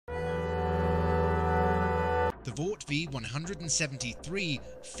The Vought V-173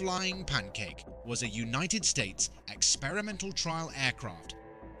 Flying Pancake was a United States experimental trial aircraft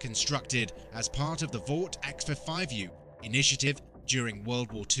constructed as part of the Vought X-5U initiative during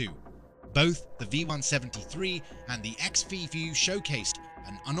World War II. Both the V-173 and the X-5U showcased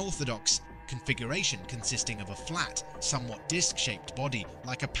an unorthodox configuration consisting of a flat, somewhat disc-shaped body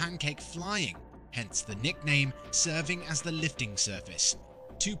like a pancake flying, hence the nickname serving as the lifting surface.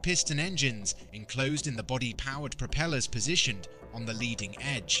 Two piston engines enclosed in the body-powered propellers positioned on the leading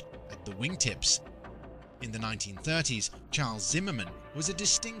edge at the wingtips. In the 1930s, Charles Zimmermann was a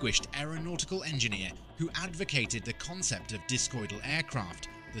distinguished aeronautical engineer who advocated the concept of discoidal aircraft,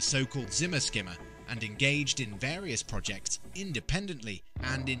 the so-called Zimmer skimmer, and engaged in various projects independently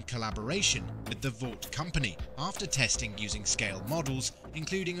and in collaboration with the Vought company after testing using scale models,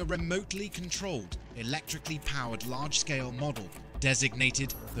 including a remotely controlled, electrically powered large-scale model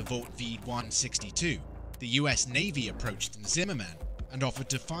designated the Vought V-172. The US Navy approached Zimmermann and offered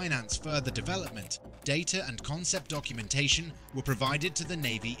to finance further development. Data and concept documentation were provided to the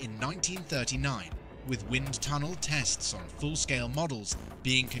Navy in 1939, with wind tunnel tests on full-scale models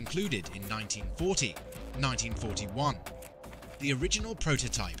being concluded in 1940-1941. The original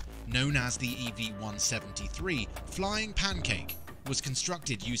prototype, known as the EV-173 Flying Pancake, was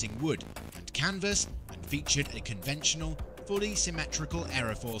constructed using wood and canvas and featured a conventional, fully symmetrical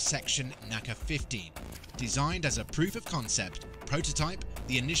aerofoil section NACA 15. Designed as a proof-of-concept prototype,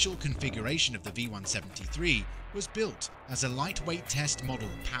 the initial configuration of the V-173 was built as a lightweight test model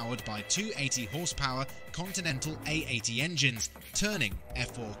powered by two 80-horsepower Continental A80 engines turning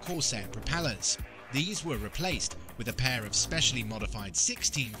F4 Corsair propellers. These were replaced with a pair of specially modified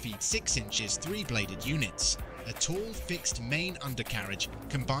 16 feet 6 inches 3-bladed units. A tall fixed main undercarriage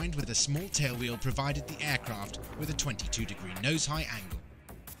combined with a small tailwheel provided the aircraft with a 22-degree nose-high angle.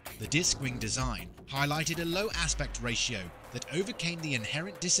 The disc wing design highlighted a low aspect ratio that overcame the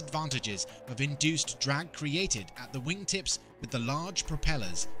inherent disadvantages of induced drag created at the wingtips, with the large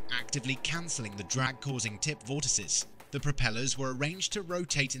propellers actively cancelling the drag-causing tip vortices. The propellers were arranged to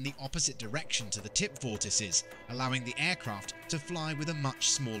rotate in the opposite direction to the tip vortices, allowing the aircraft to fly with a much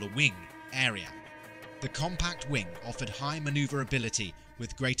smaller wing area. The compact wing offered high maneuverability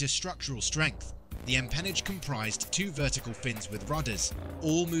with greater structural strength. The empennage comprised two vertical fins with rudders,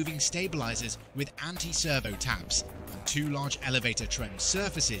 all moving stabilizers with anti-servo taps, and two large elevator trim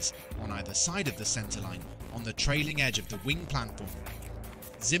surfaces on either side of the centerline on the trailing edge of the wing platform.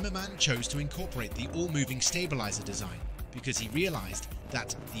 Zimmermann chose to incorporate the all-moving stabilizer design because he realized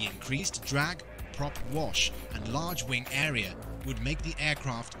that the increased drag, prop wash, and large wing area would make the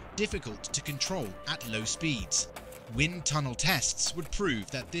aircraft difficult to control at low speeds. Wind tunnel tests would prove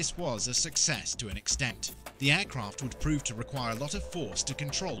that this was a success to an extent. The aircraft would prove to require a lot of force to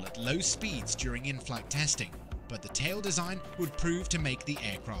control at low speeds during in-flight testing, but the tail design would prove to make the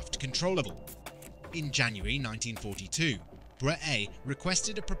aircraft controllable. In January 1942, Breton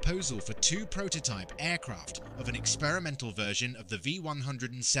requested a proposal for two prototype aircraft of an experimental version of the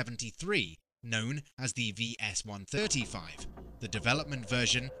V-173, known as the VS-135. The development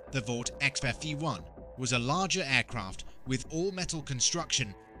version, the Vought X-5U-1, was a larger aircraft with all-metal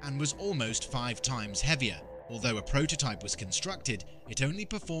construction and was almost 5 times heavier. Although a prototype was constructed, it only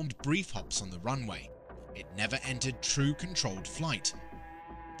performed brief hops on the runway. It never entered true controlled flight.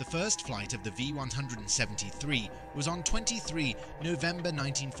 The first flight of the V-173 was on 23 November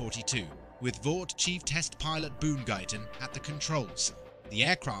 1942, with Vought Chief Test Pilot Boone Guyton at the controls. The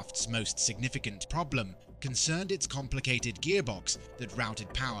aircraft's most significant problem concerned its complicated gearbox that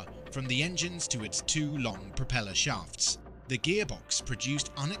routed power from the engines to its two long propeller shafts. The gearbox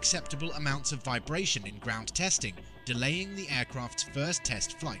produced unacceptable amounts of vibration in ground testing, delaying the aircraft's first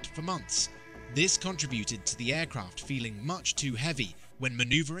test flight for months. This contributed to the aircraft feeling much too heavy when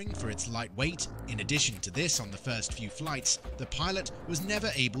maneuvering for its light weight. In addition to this, on the first few flights, the pilot was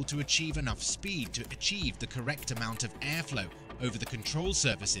never able to achieve enough speed to achieve the correct amount of airflow over the control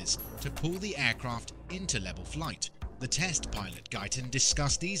surfaces to pull the aircraft into level flight. The test pilot Guyton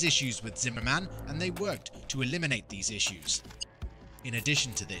discussed these issues with Zimmermann, and they worked to eliminate these issues. In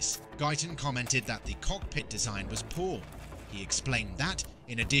addition to this, Guyton commented that the cockpit design was poor. He explained that,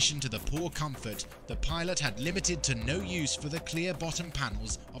 in addition to the poor comfort, the pilot had limited to no use for the clear bottom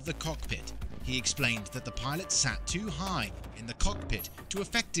panels of the cockpit. He explained that the pilot sat too high in the cockpit to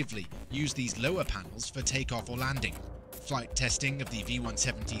effectively use these lower panels for takeoff or landing. Flight testing of the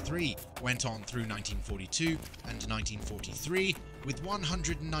V-173 went on through 1942 and 1943, with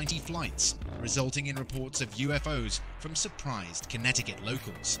 190 flights, resulting in reports of UFOs from surprised Connecticut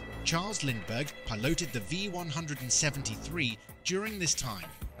locals. Charles Lindbergh piloted the V-173 during this time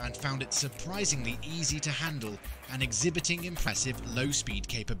and found it surprisingly easy to handle and exhibiting impressive low-speed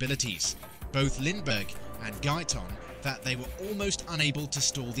capabilities. Both Lindbergh and Guyton that they were almost unable to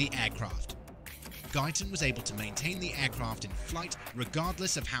stall the aircraft. Guyton was able to maintain the aircraft in flight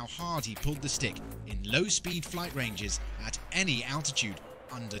regardless of how hard he pulled the stick in low-speed flight ranges at any altitude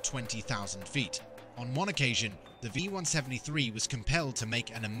under 20,000 feet. On one occasion, the V-173 was compelled to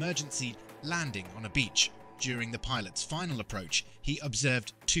make an emergency landing on a beach. During the pilot's final approach, he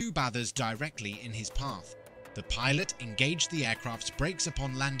observed two bathers directly in his path. The pilot engaged the aircraft's brakes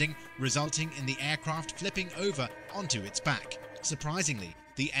upon landing, resulting in the aircraft flipping over onto its back. Surprisingly,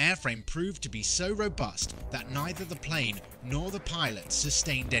 the airframe proved to be so robust that neither the plane nor the pilot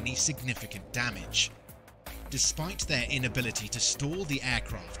sustained any significant damage. Despite their inability to stall the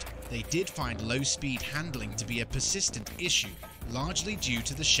aircraft, they did find low-speed handling to be a persistent issue, largely due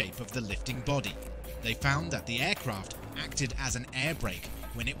to the shape of the lifting body. They found that the aircraft acted as an air brake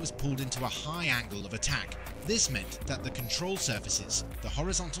when it was pulled into a high angle of attack. This meant that the control surfaces, the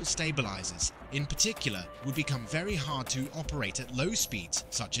horizontal stabilizers, in particular, would become very hard to operate at low speeds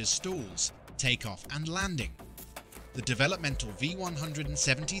such as stalls, takeoff and landing. The developmental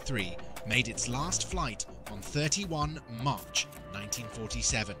V-173 made its last flight on 31 March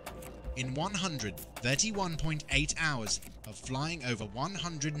 1947. In 131.8 hours of flying over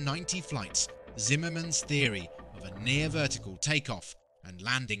 190 flights, Zimmermann's theory of a near-vertical takeoff and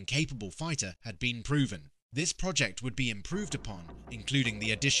landing-capable fighter had been proven. This project would be improved upon, including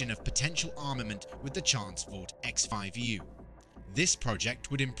the addition of potential armament with the chance Vought X5U. This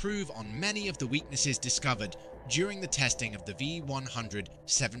project would improve on many of the weaknesses discovered during the testing of the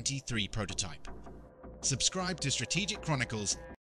V-173 prototype. Subscribe to Strategic Chronicles